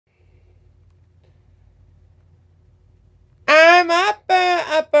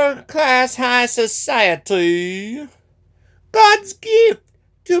class high society, God's gift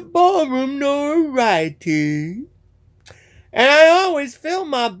to ballroom notoriety. And I always fill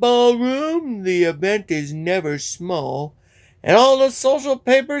my ballroom, the event is never small. And all the social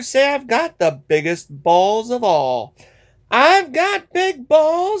papers say I've got the biggest balls of all. I've got big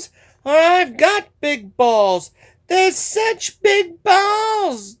balls, I've got big balls. There's such big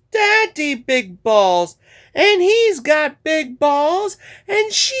balls, daddy big balls. And he's got big balls,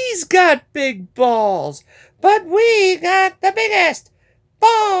 and she's got big balls. But we got the biggest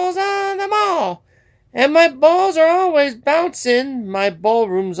balls on them all. And my balls are always bouncing, my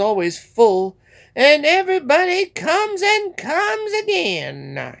ballroom's always full, and everybody comes and comes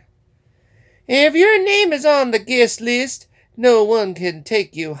again. If your name is on the guest list, no one can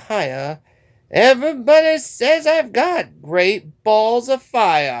take you higher. Everybody says I've got great balls of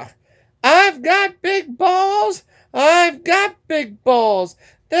fire. I've got big balls, I've got big balls.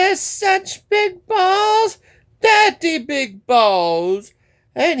 There's such big balls, daddy big balls.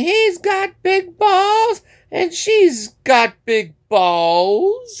 And he's got big balls, and she's got big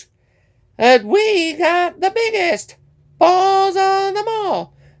balls. And we got the biggest balls on them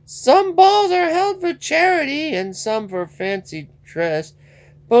all. Some balls are held for charity, and some for fancy dress.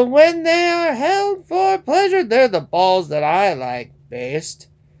 But when they are held for pleasure, they're the balls that I like best.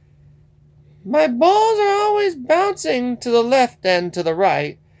 My balls are always bouncing to the left and to the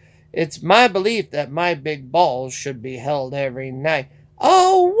right. It's my belief that my big balls should be held every night.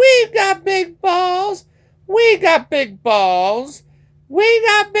 Oh, we got big balls. We got big balls. We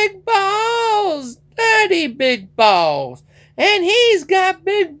got big balls. Dirty big balls. And he's got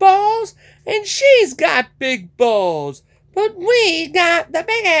big balls. And she's got big balls. But we got the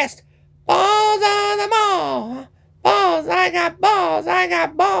biggest balls on them all. Balls, I got balls. I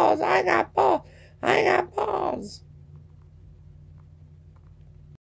got balls. I got balls. I got balls.